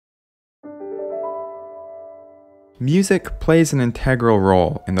Music plays an integral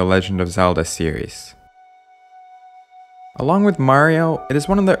role in the Legend of Zelda series. Along with Mario, it is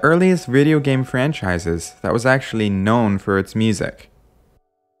one of the earliest video game franchises that was actually known for its music.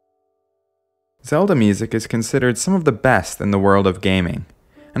 Zelda music is considered some of the best in the world of gaming,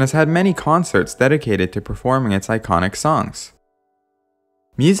 and has had many concerts dedicated to performing its iconic songs.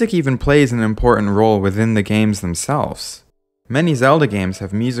 Music even plays an important role within the games themselves. Many Zelda games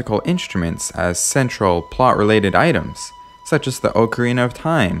have musical instruments as central, plot-related items, such as the Ocarina of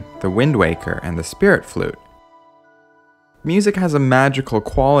Time, the Wind Waker, and the Spirit Flute. Music has a magical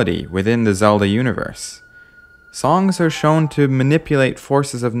quality within the Zelda universe. Songs are shown to manipulate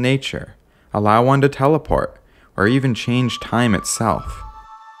forces of nature, allow one to teleport, or even change time itself.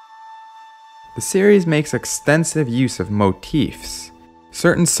 The series makes extensive use of motifs.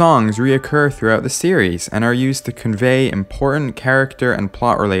 Certain songs reoccur throughout the series and are used to convey important character and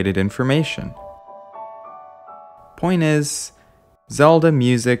plot-related information. Point is, Zelda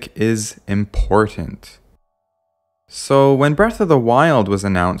music is important. So when Breath of the Wild was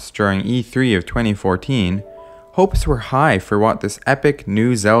announced during E3 of 2014, hopes were high for what this epic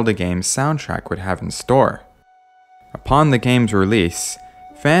new Zelda game's soundtrack would have in store. Upon the game's release,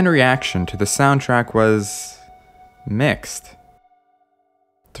 fan reaction to the soundtrack was mixed.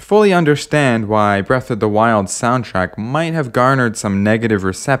 To fully understand why Breath of the Wild's soundtrack might have garnered some negative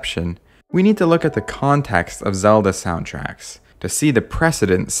reception, we need to look at the context of Zelda soundtracks to see the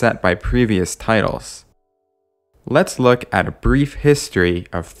precedent set by previous titles. Let's look at a brief history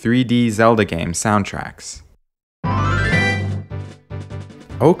of 3D Zelda game soundtracks.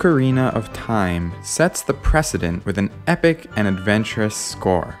 Ocarina of Time sets the precedent with an epic and adventurous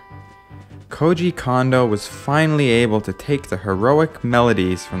score. Koji Kondo was finally able to take the heroic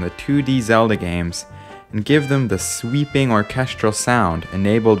melodies from the 2D Zelda games and give them the sweeping orchestral sound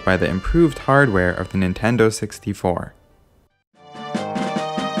enabled by the improved hardware of the Nintendo 64.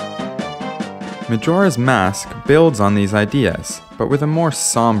 Majora's Mask builds on these ideas, but with a more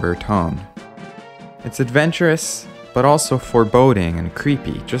somber tone. It's adventurous, but also foreboding and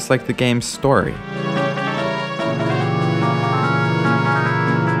creepy, just like the game's story.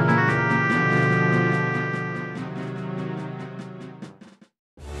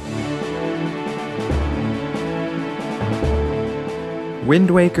 Wind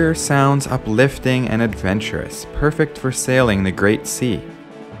Waker sounds uplifting and adventurous, perfect for sailing the Great Sea.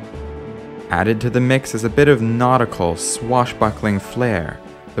 Added to the mix is a bit of nautical, swashbuckling flair,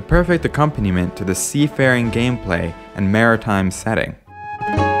 the perfect accompaniment to the seafaring gameplay and maritime setting.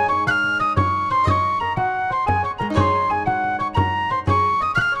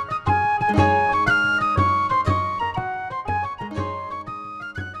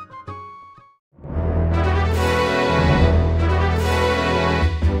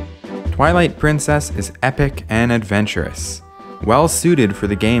 Twilight Princess is epic and adventurous, well suited for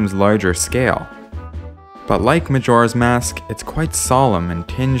the game's larger scale. But like Majora's Mask, it's quite solemn and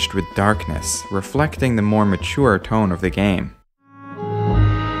tinged with darkness, reflecting the more mature tone of the game.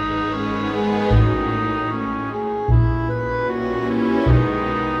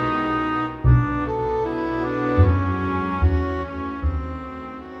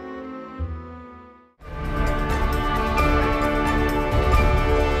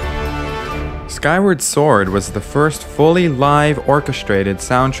 Skyward Sword was the first fully live orchestrated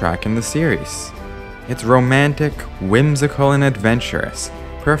soundtrack in the series. It's romantic, whimsical, and adventurous,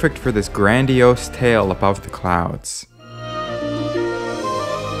 perfect for this grandiose tale above the clouds.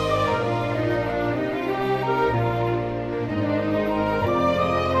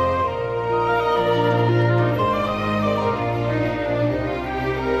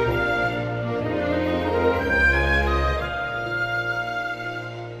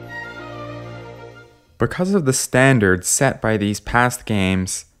 Because of the standards set by these past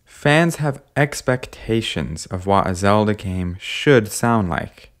games, fans have expectations of what a Zelda game should sound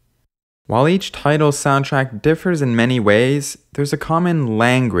like. While each title's soundtrack differs in many ways, there's a common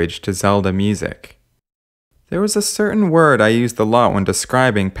language to Zelda music. There was a certain word I used a lot when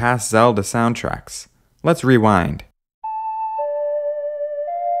describing past Zelda soundtracks. Let's rewind.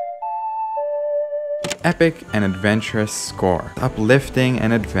 Epic and adventurous score. Uplifting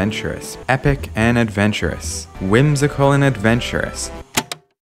and adventurous. Epic and adventurous. Whimsical and adventurous.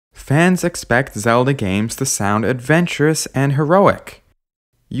 Fans expect Zelda games to sound adventurous and heroic.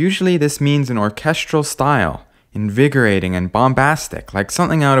 Usually this means an orchestral style, invigorating and bombastic, like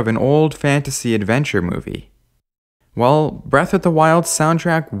something out of an old fantasy adventure movie. Well, Breath of the Wild's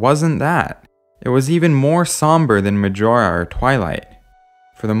soundtrack wasn't that. It was even more somber than Majora or Twilight.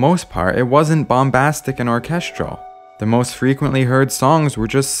 For the most part, it wasn't bombastic and orchestral. The most frequently heard songs were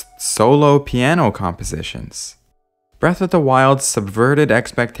just solo piano compositions. Breath of the Wild subverted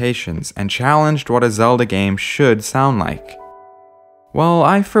expectations and challenged what a Zelda game should sound like. Well,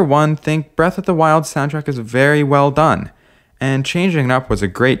 I for one think Breath of the Wild's soundtrack is very well done, and changing it up was a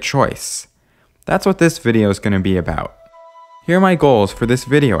great choice. That's what this video is going to be about. Here are my goals for this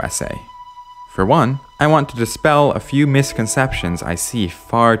video essay. For one, I want to dispel a few misconceptions I see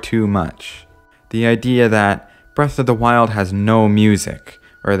far too much. The idea that Breath of the Wild has no music,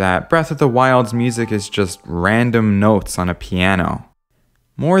 or that Breath of the Wild's music is just random notes on a piano.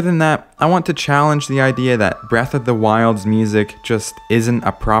 More than that, I want to challenge the idea that Breath of the Wild's music just isn't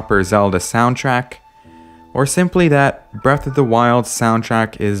a proper Zelda soundtrack, or simply that Breath of the Wild's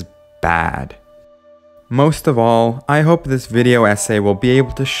soundtrack is bad. Most of all, I hope this video essay will be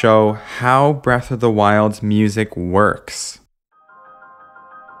able to show how Breath of the Wild's music works.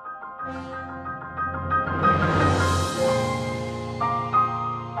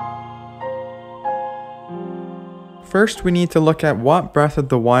 First, we need to look at what Breath of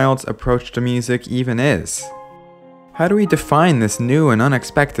the Wild's approach to music even is. How do we define this new and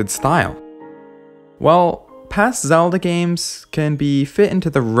unexpected style? Well, past Zelda games can be fit into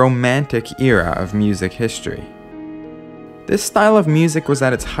the Romantic era of music history. This style of music was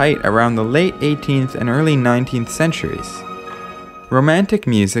at its height around the late 18th and early 19th centuries. Romantic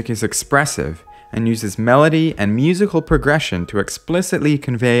music is expressive and uses melody and musical progression to explicitly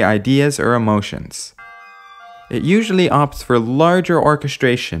convey ideas or emotions. It usually opts for larger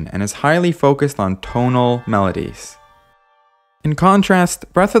orchestration and is highly focused on tonal melodies. In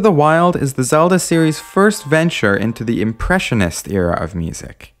contrast, Breath of the Wild is the Zelda series' first venture into the Impressionist era of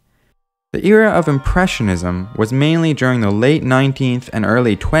music. The era of Impressionism was mainly during the late 19th and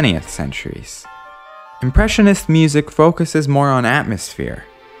early 20th centuries. Impressionist music focuses more on atmosphere.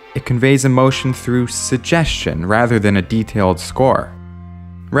 It conveys emotion through suggestion rather than a detailed score.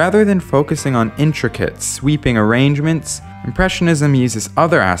 Rather than focusing on intricate, sweeping arrangements, Impressionism uses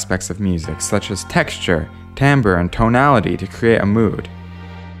other aspects of music such as texture, timbre, and tonality to create a mood.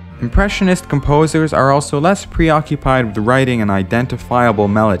 Impressionist composers are also less preoccupied with writing an identifiable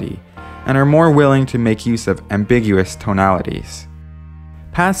melody, and are more willing to make use of ambiguous tonalities.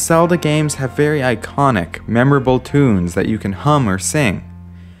 Past Zelda games have very iconic, memorable tunes that you can hum or sing.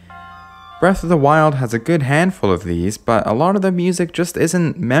 Breath of the Wild has a good handful of these, but a lot of the music just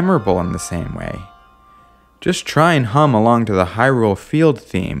isn't memorable in the same way. Just try and hum along to the Hyrule field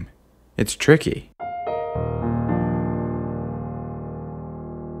theme. It's tricky.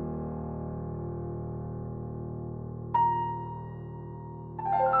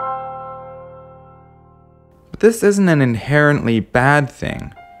 But this isn't an inherently bad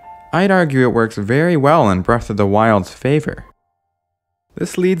thing. I'd argue it works very well in Breath of the Wild's favor.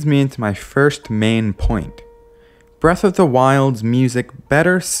 This leads me into my first main point. Breath of the Wild's music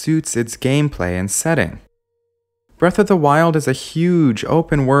better suits its gameplay and setting. Breath of the Wild is a huge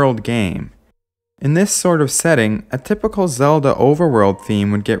open-world game. In this sort of setting, a typical Zelda overworld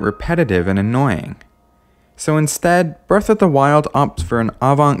theme would get repetitive and annoying. So instead, Breath of the Wild opts for an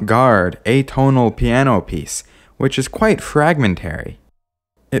avant-garde, atonal piano piece, which is quite fragmentary.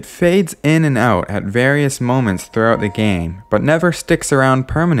 It fades in and out at various moments throughout the game, but never sticks around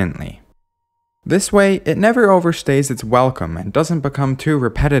permanently. This way, it never overstays its welcome and doesn't become too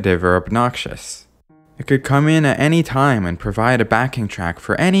repetitive or obnoxious. It could come in at any time and provide a backing track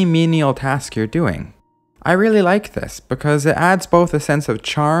for any menial task you're doing. I really like this because it adds both a sense of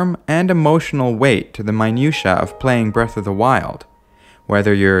charm and emotional weight to the minutiae of playing Breath of the Wild.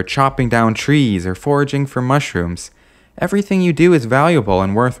 Whether you're chopping down trees or foraging for mushrooms, everything you do is valuable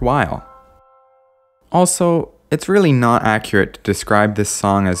and worthwhile. Also, it's really not accurate to describe this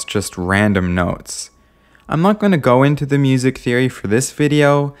song as just random notes. I'm not going to go into the music theory for this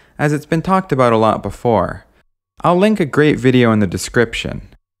video, as it's been talked about a lot before. I'll link a great video in the description.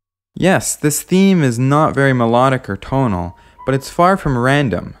 Yes, this theme is not very melodic or tonal, but it's far from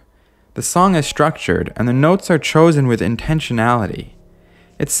random. The song is structured, and the notes are chosen with intentionality.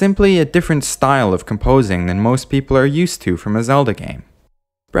 It's simply a different style of composing than most people are used to from a Zelda game.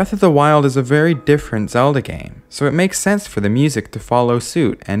 Breath of the Wild is a very different Zelda game, so it makes sense for the music to follow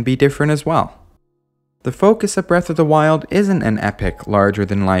suit and be different as well. The focus of Breath of the Wild isn't an epic,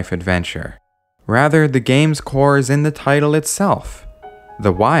 larger-than-life adventure. Rather, the game's core is in the title itself,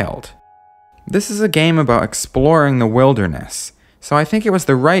 the Wild. This is a game about exploring the wilderness, so I think it was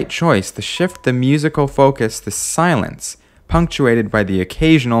the right choice to shift the musical focus to silence, punctuated by the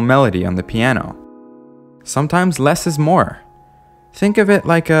occasional melody on the piano. Sometimes less is more. Think of it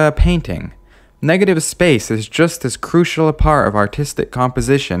like a painting. Negative space is just as crucial a part of artistic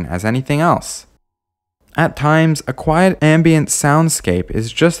composition as anything else. At times, a quiet ambient soundscape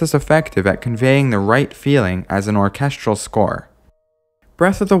is just as effective at conveying the right feeling as an orchestral score.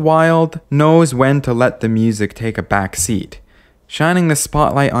 Breath of the Wild knows when to let the music take a back seat, shining the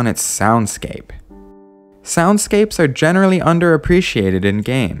spotlight on its soundscape. Soundscapes are generally underappreciated in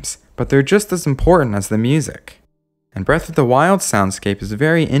games, but they're just as important as the music. And Breath of the Wild's soundscape is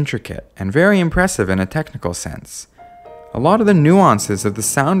very intricate and very impressive in a technical sense. A lot of the nuances of the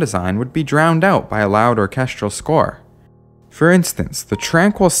sound design would be drowned out by a loud orchestral score. For instance, the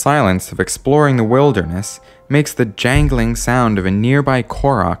tranquil silence of exploring the wilderness makes the jangling sound of a nearby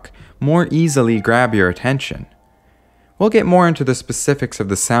Korok more easily grab your attention. We'll get more into the specifics of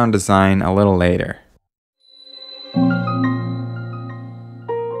the sound design a little later.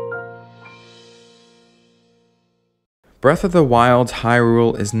 Breath of the Wild's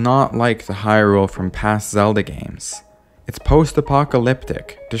Hyrule is not like the Hyrule from past Zelda games. It's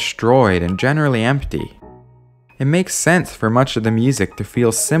post-apocalyptic, destroyed, and generally empty. It makes sense for much of the music to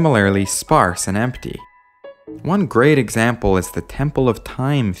feel similarly sparse and empty. One great example is the Temple of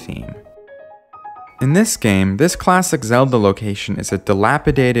Time theme. In this game, this classic Zelda location is a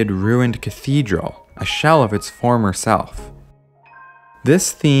dilapidated, ruined cathedral, a shell of its former self.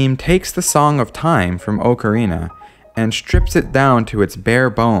 This theme takes the Song of Time from Ocarina and strips it down to its bare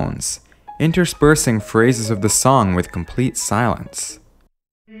bones, interspersing phrases of the song with complete silence.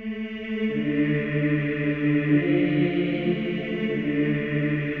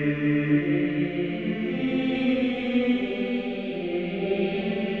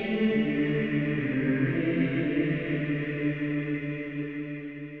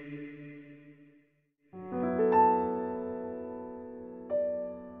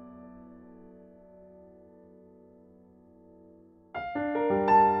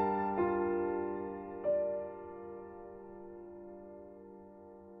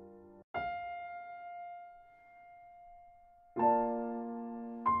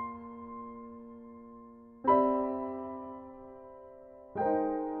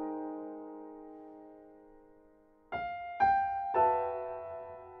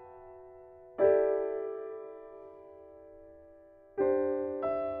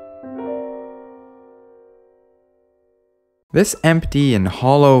 This empty and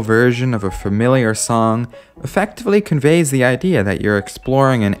hollow version of a familiar song effectively conveys the idea that you're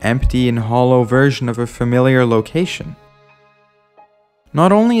exploring an empty and hollow version of a familiar location.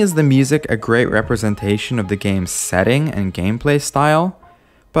 Not only is the music a great representation of the game's setting and gameplay style,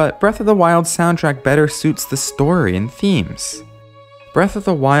 but Breath of the Wild's soundtrack better suits the story and themes. Breath of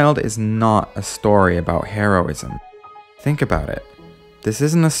the Wild is not a story about heroism. Think about it. This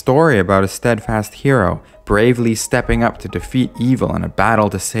isn't a story about a steadfast hero bravely stepping up to defeat evil in a battle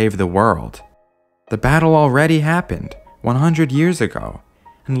to save the world. The battle already happened 100 years ago,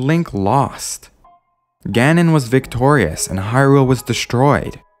 and Link lost. Ganon was victorious and Hyrule was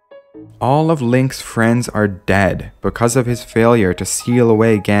destroyed. All of Link's friends are dead because of his failure to seal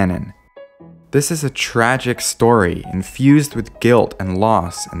away Ganon. This is a tragic story infused with guilt and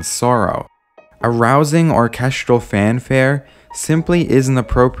loss and sorrow. A rousing orchestral fanfare simply isn't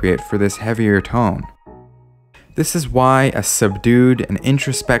appropriate for this heavier tone. This is why a subdued and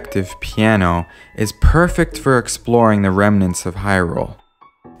introspective piano is perfect for exploring the remnants of Hyrule.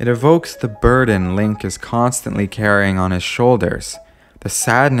 It evokes the burden Link is constantly carrying on his shoulders, the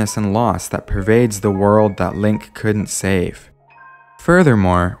sadness and loss that pervades the world that Link couldn't save.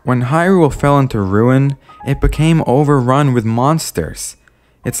 Furthermore, when Hyrule fell into ruin, it became overrun with monsters.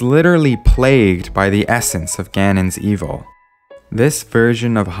 It's literally plagued by the essence of Ganon's evil. This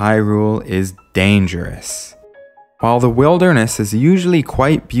version of Hyrule is dangerous. While the wilderness is usually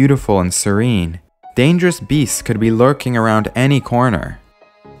quite beautiful and serene, dangerous beasts could be lurking around any corner.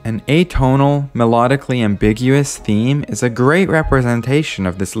 An atonal, melodically ambiguous theme is a great representation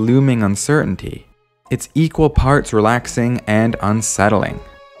of this looming uncertainty. It's equal parts relaxing and unsettling.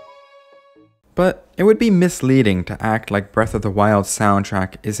 But it would be misleading to act like Breath of the Wild's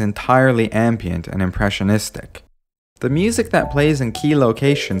soundtrack is entirely ambient and impressionistic. The music that plays in key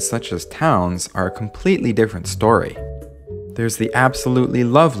locations such as towns are a completely different story. There's the absolutely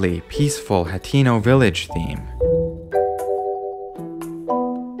lovely, peaceful Hateno village theme.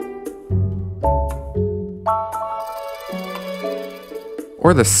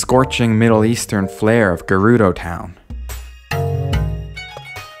 Or the scorching Middle Eastern flair of Gerudo Town.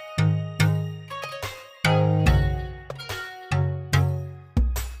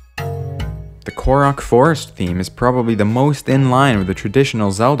 The Korok Forest theme is probably the most in line with the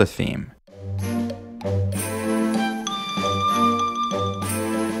traditional Zelda theme.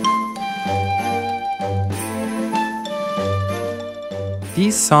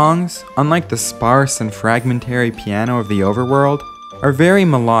 These songs, unlike the sparse and fragmentary piano of the overworld, are very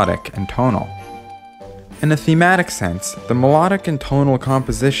melodic and tonal. In a thematic sense, the melodic and tonal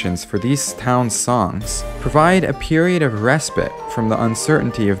compositions for these towns' songs provide a period of respite from the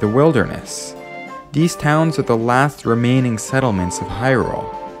uncertainty of the wilderness. These towns are the last remaining settlements of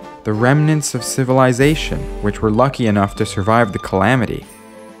Hyrule, the remnants of civilization which were lucky enough to survive the calamity.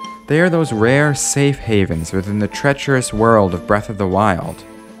 They are those rare safe havens within the treacherous world of Breath of the Wild.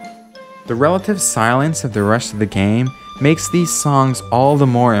 The relative silence of the rest of the game makes these songs all the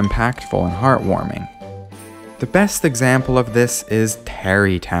more impactful and heartwarming. The best example of this is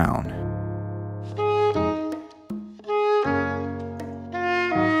Tarrey Town.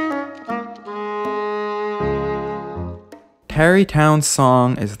 Tarrey Town's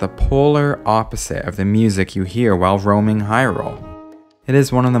song is the polar opposite of the music you hear while roaming Hyrule. It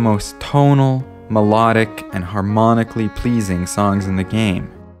is one of the most tonal, melodic, and harmonically pleasing songs in the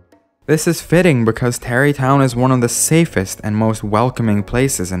game. This is fitting because Tarrey Town is one of the safest and most welcoming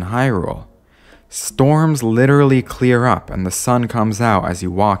places in Hyrule. Storms literally clear up and the sun comes out as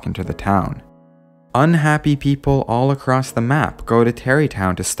you walk into the town. Unhappy people all across the map go to Tarrey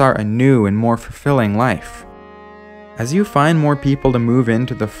Town to start a new and more fulfilling life. As you find more people to move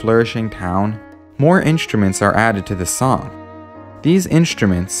into the flourishing town, more instruments are added to the song. These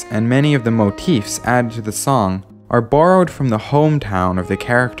instruments, and many of the motifs added to the song, are borrowed from the hometown of the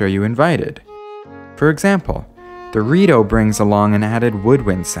character you invited. For example, the Rito brings along an added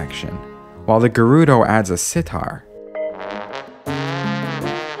woodwind section, while the Gerudo adds a sitar.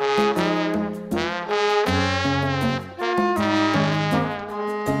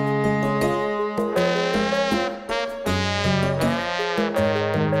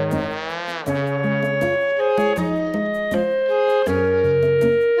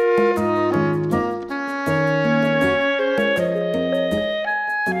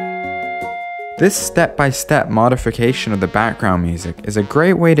 This step-by-step modification of the background music is a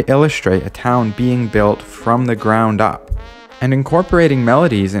great way to illustrate a town being built from the ground up, and incorporating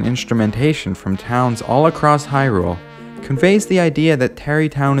melodies and instrumentation from towns all across Hyrule conveys the idea that Tarrey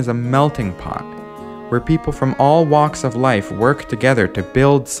Town is a melting pot, where people from all walks of life work together to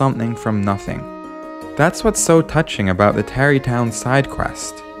build something from nothing. That's what's so touching about the Tarrey Town side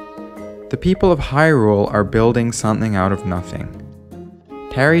quest. The people of Hyrule are building something out of nothing.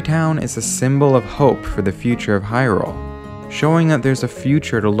 Tarrey Town is a symbol of hope for the future of Hyrule, showing that there's a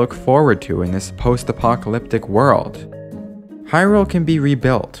future to look forward to in this post-apocalyptic world. Hyrule can be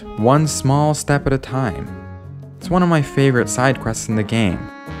rebuilt, one small step at a time. It's one of my favorite side quests in the game.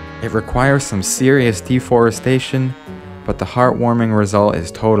 It requires some serious deforestation, but the heartwarming result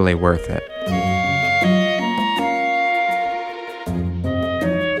is totally worth it.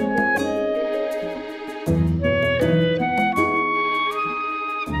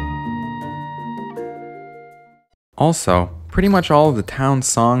 Also, pretty much all of the town's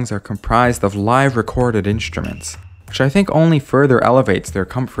songs are comprised of live recorded instruments, which I think only further elevates their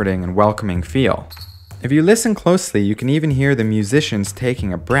comforting and welcoming feel. If you listen closely, you can even hear the musicians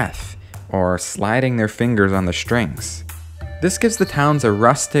taking a breath, or sliding their fingers on the strings. This gives the towns a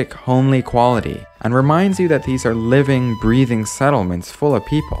rustic, homely quality, and reminds you that these are living, breathing settlements full of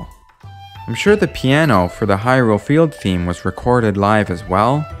people. I'm sure the piano for the Hyrule Field theme was recorded live as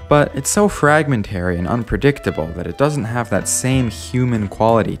well, but it's so fragmentary and unpredictable that it doesn't have that same human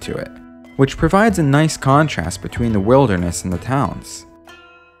quality to it, which provides a nice contrast between the wilderness and the towns.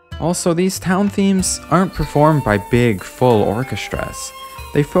 Also, these town themes aren't performed by big, full orchestras.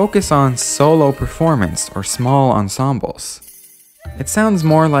 They focus on solo performance or small ensembles. It sounds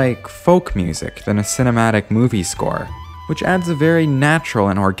more like folk music than a cinematic movie score, which adds a very natural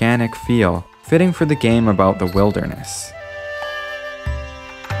and organic feel, fitting for the game about the wilderness.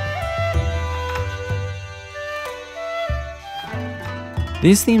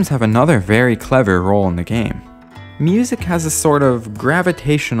 These themes have another very clever role in the game. Music has a sort of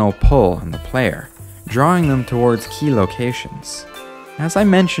gravitational pull on the player, drawing them towards key locations. As I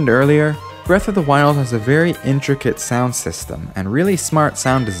mentioned earlier, Breath of the Wild has a very intricate sound system and really smart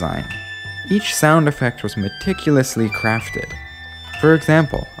sound design. Each sound effect was meticulously crafted. For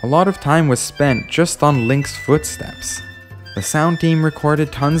example, a lot of time was spent just on Link's footsteps. The sound team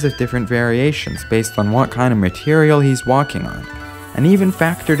recorded tons of different variations based on what kind of material he's walking on, and even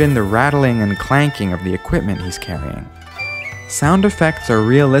factored in the rattling and clanking of the equipment he's carrying. Sound effects are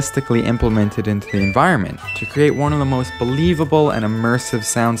realistically implemented into the environment to create one of the most believable and immersive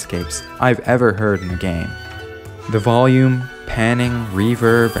soundscapes I've ever heard in a game. The volume, panning,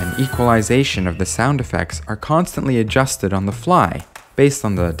 reverb, and equalization of the sound effects are constantly adjusted on the fly, based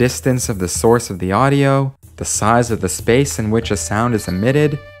on the distance of the source of the audio, the size of the space in which a sound is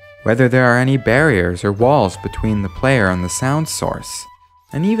emitted, whether there are any barriers or walls between the player and the sound source,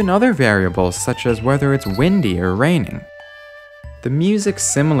 and even other variables such as whether it's windy or raining. The music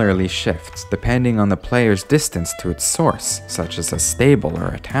similarly shifts depending on the player's distance to its source, such as a stable or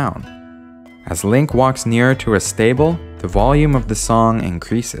a town. As Link walks nearer to a stable, the volume of the song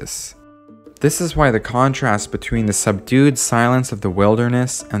increases. This is why the contrast between the subdued silence of the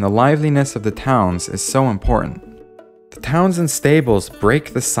wilderness and the liveliness of the towns is so important. The towns and stables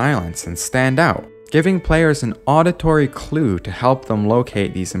break the silence and stand out, giving players an auditory clue to help them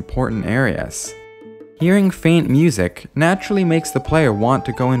locate these important areas. Hearing faint music naturally makes the player want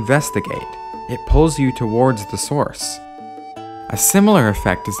to go investigate. It pulls you towards the source. A similar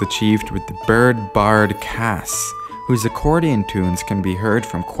effect is achieved with the bird bard Cass, whose accordion tunes can be heard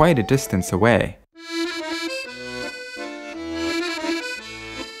from quite a distance away.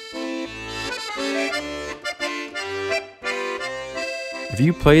 If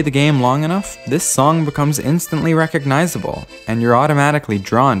you play the game long enough, this song becomes instantly recognizable, and you're automatically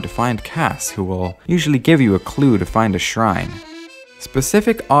drawn to find Cass, who will usually give you a clue to find a shrine.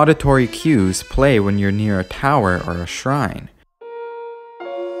 Specific auditory cues play when you're near a tower or a shrine.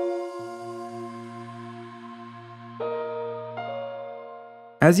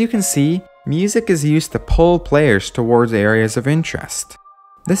 As you can see, music is used to pull players towards areas of interest.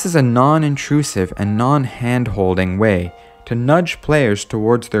 This is a non-intrusive and non-hand-holding way to nudge players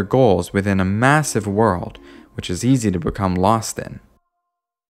towards their goals within a massive world, which is easy to become lost in.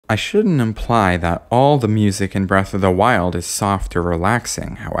 I shouldn't imply that all the music in Breath of the Wild is soft or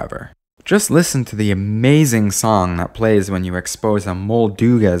relaxing, however. Just listen to the amazing song that plays when you expose a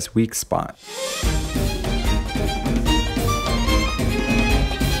Molduga's weak spot.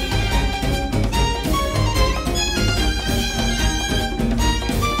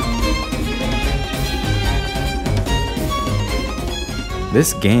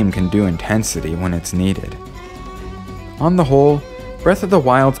 This game can do intensity when it's needed. On the whole, Breath of the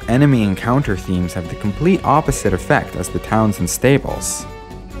Wild's enemy encounter themes have the complete opposite effect as the towns and stables.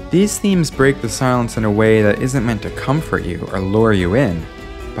 These themes break the silence in a way that isn't meant to comfort you or lure you in,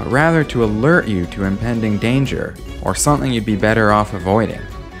 but rather to alert you to impending danger or something you'd be better off avoiding.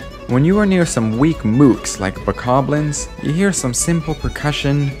 When you are near some weak mooks like bokoblins, you hear some simple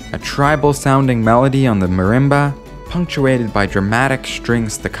percussion, a tribal sounding melody on the marimba, punctuated by dramatic string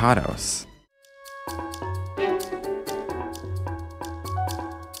staccatos.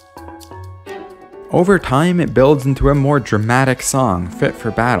 Over time, it builds into a more dramatic song fit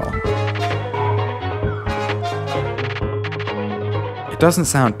for battle. It doesn't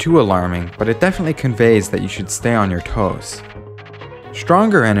sound too alarming, but it definitely conveys that you should stay on your toes.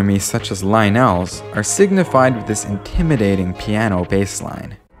 Stronger enemies such as Lynels are signified with this intimidating piano bass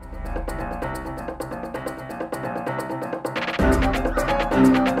line.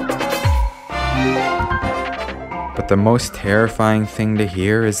 But the most terrifying thing to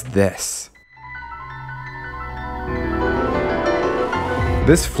hear is this.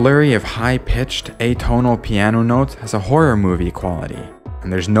 This flurry of high-pitched, atonal piano notes has a horror movie quality,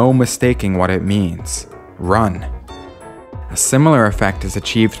 and there's no mistaking what it means. Run. A similar effect is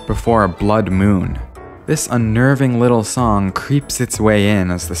achieved before a blood moon. This unnerving little song creeps its way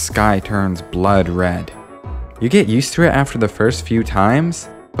in as the sky turns blood red. You get used to it after the first few times,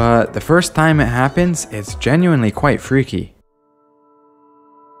 but the first time it happens, it's genuinely quite freaky.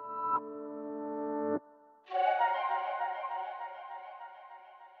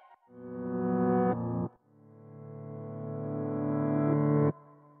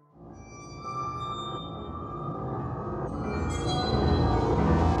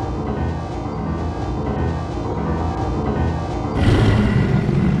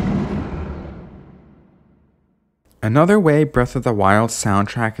 Another way Breath of the Wild's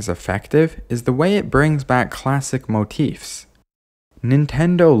soundtrack is effective is the way it brings back classic motifs.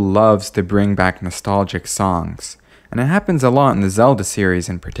 Nintendo loves to bring back nostalgic songs, and it happens a lot in the Zelda series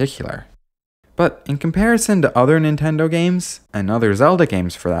in particular. But in comparison to other Nintendo games, and other Zelda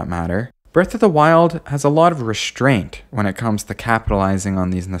games for that matter, Breath of the Wild has a lot of restraint when it comes to capitalizing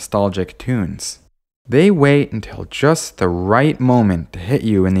on these nostalgic tunes. They wait until just the right moment to hit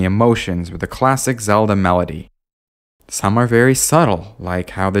you in the emotions with a classic Zelda melody. Some are very subtle, like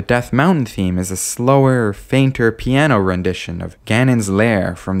how the Death Mountain theme is a slower, fainter piano rendition of Ganon's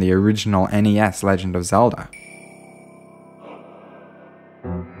Lair from the original NES Legend of Zelda.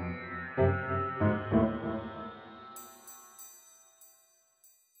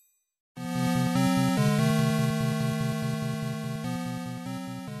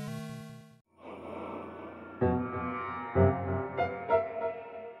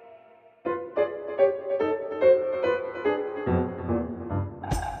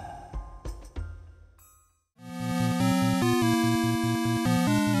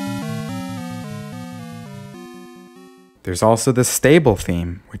 There's also the stable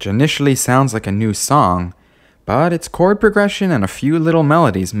theme, which initially sounds like a new song, but its chord progression and a few little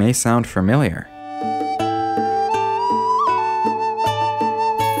melodies may sound familiar.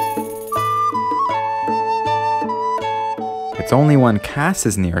 It's only when Cass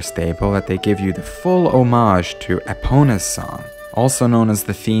is near stable that they give you the full homage to Epona's song, also known as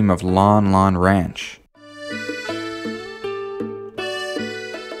the theme of Lon Lon Ranch.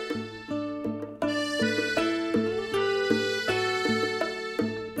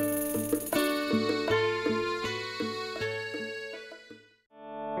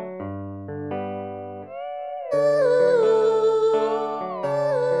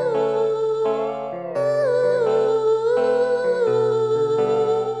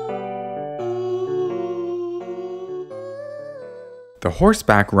 The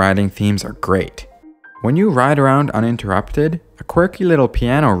horseback riding themes are great. When you ride around uninterrupted, a quirky little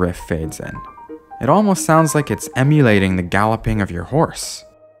piano riff fades in. It almost sounds like it's emulating the galloping of your horse.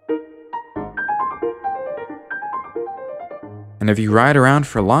 And if you ride around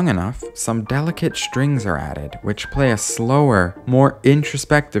for long enough, some delicate strings are added, which play a slower, more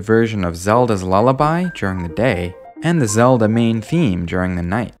introspective version of Zelda's lullaby during the day, and the Zelda main theme during the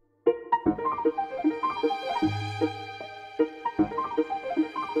night.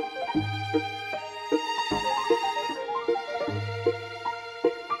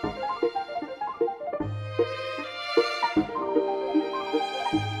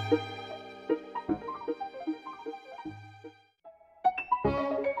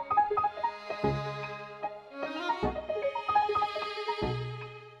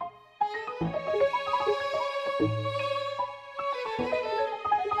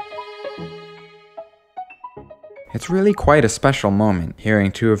 It's really quite a special moment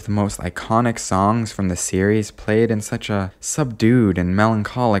hearing two of the most iconic songs from the series played in such a subdued and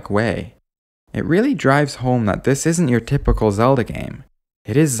melancholic way. It really drives home that this isn't your typical Zelda game.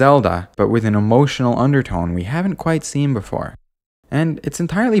 It is Zelda, but with an emotional undertone we haven't quite seen before. And it's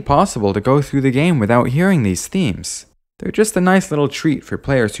entirely possible to go through the game without hearing these themes. They're just a nice little treat for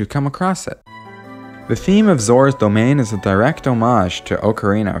players who come across it. The theme of Zora's Domain is a direct homage to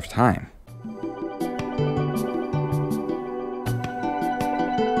Ocarina of Time.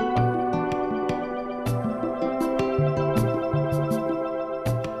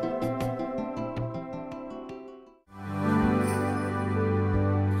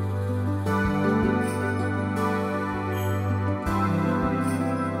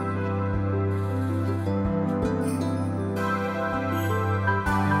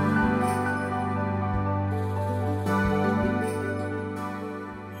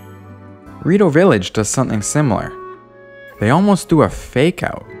 Rito Village does something similar. They almost do a fake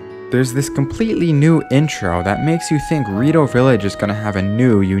out. There's this completely new intro that makes you think Rito Village is going to have a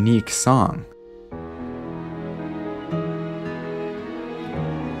new, unique song.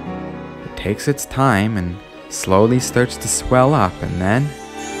 It takes its time and slowly starts to swell up, and then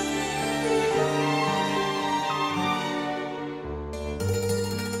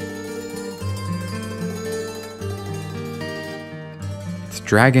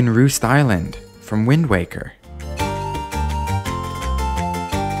Dragon Roost Island from Wind Waker.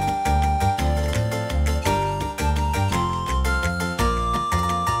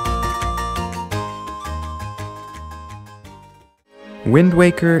 Wind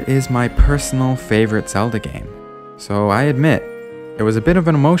Waker is my personal favorite Zelda game, so I admit, it was a bit of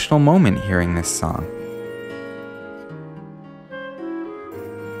an emotional moment hearing this song.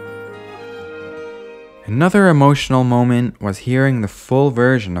 Another emotional moment was hearing the full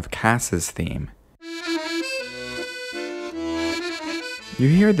version of Cass's theme. You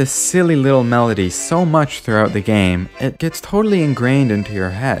hear this silly little melody so much throughout the game, it gets totally ingrained into your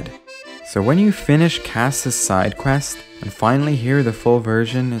head. So when you finish Cass's side quest and finally hear the full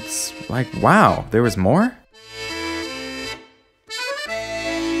version, it's like, wow, there was more?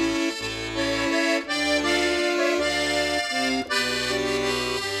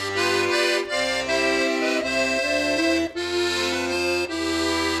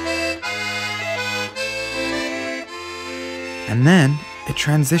 And then it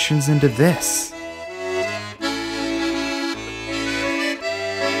transitions into this.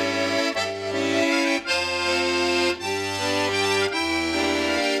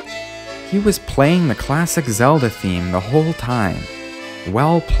 He was playing the classic Zelda theme the whole time.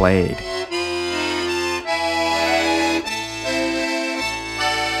 Well played.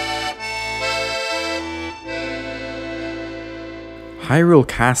 Hyrule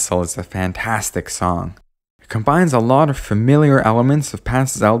Castle is a fantastic song. It combines a lot of familiar elements of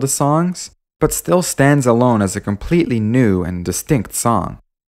past Zelda songs, but still stands alone as a completely new and distinct song.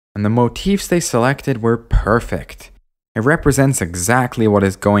 And the motifs they selected were perfect. It represents exactly what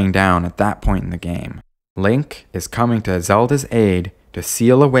is going down at that point in the game. Link is coming to Zelda's aid to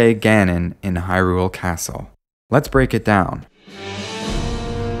seal away Ganon in Hyrule Castle. Let's break it down.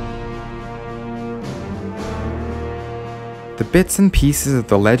 The bits and pieces of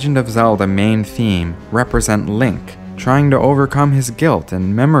the Legend of Zelda main theme represent Link trying to overcome his guilt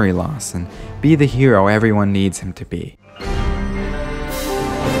and memory loss and be the hero everyone needs him to be.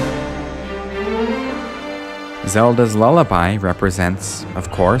 Zelda's lullaby represents, of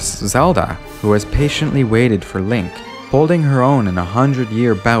course, Zelda, who has patiently waited for Link, holding her own in a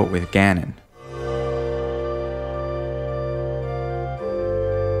 100-year bout with Ganon.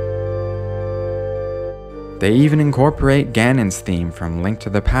 They even incorporate Ganon's theme from Link to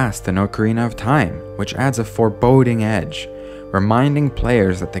the Past and Ocarina of Time, which adds a foreboding edge, reminding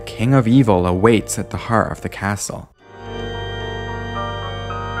players that the King of Evil awaits at the heart of the castle.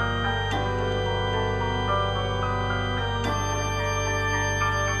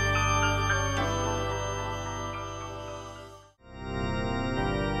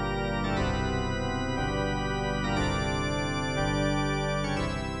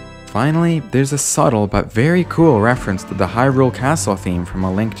 Finally, there's a subtle but very cool reference to the Hyrule Castle theme from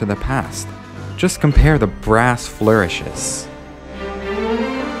A Link to the Past. Just compare the brass flourishes.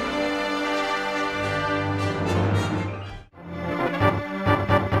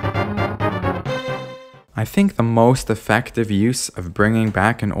 I think the most effective use of bringing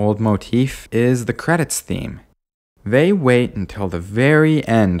back an old motif is the credits theme. They wait until the very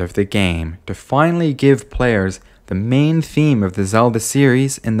end of the game to finally give players the main theme of the Zelda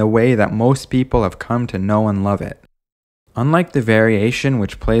series in the way that most people have come to know and love it. Unlike the variation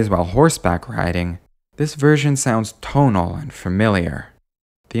which plays while horseback riding, this version sounds tonal and familiar.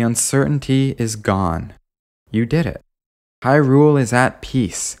 The uncertainty is gone. You did it. Hyrule is at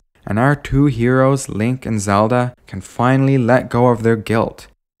peace, and our two heroes, Link and Zelda, can finally let go of their guilt.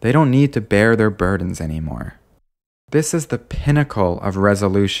 They don't need to bear their burdens anymore. This is the pinnacle of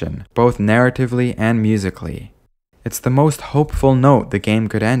resolution, both narratively and musically. It's the most hopeful note the game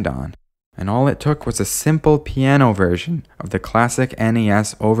could end on, and all it took was a simple piano version of the classic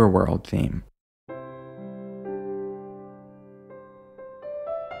NES overworld theme.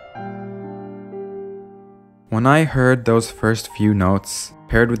 When I heard those first few notes,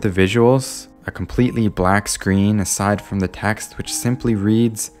 paired with the visuals, a completely black screen aside from the text which simply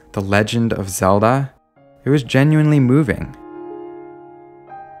reads, "The Legend of Zelda," it was genuinely moving.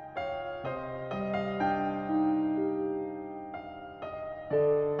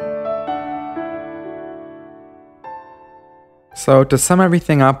 So to sum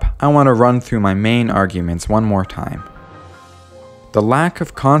everything up, I want to run through my main arguments one more time. The lack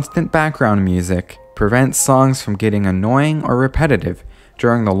of constant background music prevents songs from getting annoying or repetitive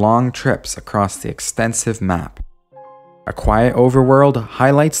during the long trips across the extensive map. A quiet overworld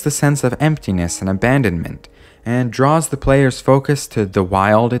highlights the sense of emptiness and abandonment, and draws the player's focus to the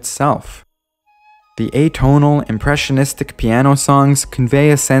wild itself. The atonal, impressionistic piano songs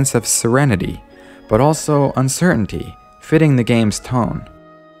convey a sense of serenity, but also uncertainty, fitting the game's tone.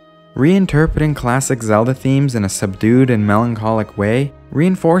 Reinterpreting classic Zelda themes in a subdued and melancholic way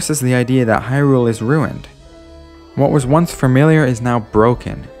reinforces the idea that Hyrule is ruined. What was once familiar is now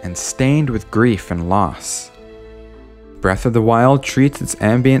broken and stained with grief and loss. Breath of the Wild treats its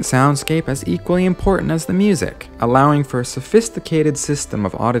ambient soundscape as equally important as the music, allowing for a sophisticated system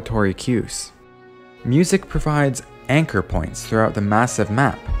of auditory cues. Music provides anchor points throughout the massive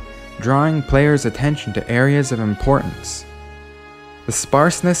map, drawing players' attention to areas of importance. The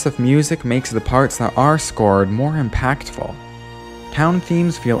sparseness of music makes the parts that are scored more impactful. Town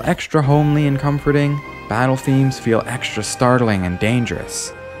themes feel extra homely and comforting, battle themes feel extra startling and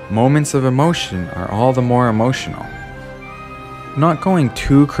dangerous. Moments of emotion are all the more emotional. Not going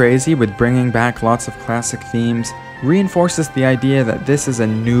too crazy with bringing back lots of classic themes reinforces the idea that this is a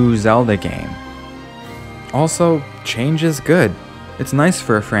new Zelda game. Also, change is good. It's nice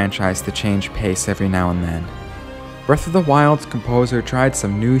for a franchise to change pace every now and then. Breath of the Wild's composer tried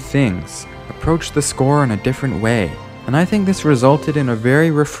some new things, approached the score in a different way, and I think this resulted in a very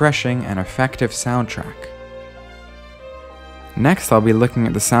refreshing and effective soundtrack. Next, I'll be looking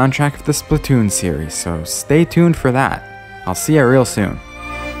at the soundtrack of the Splatoon series, so stay tuned for that. I'll see you real soon.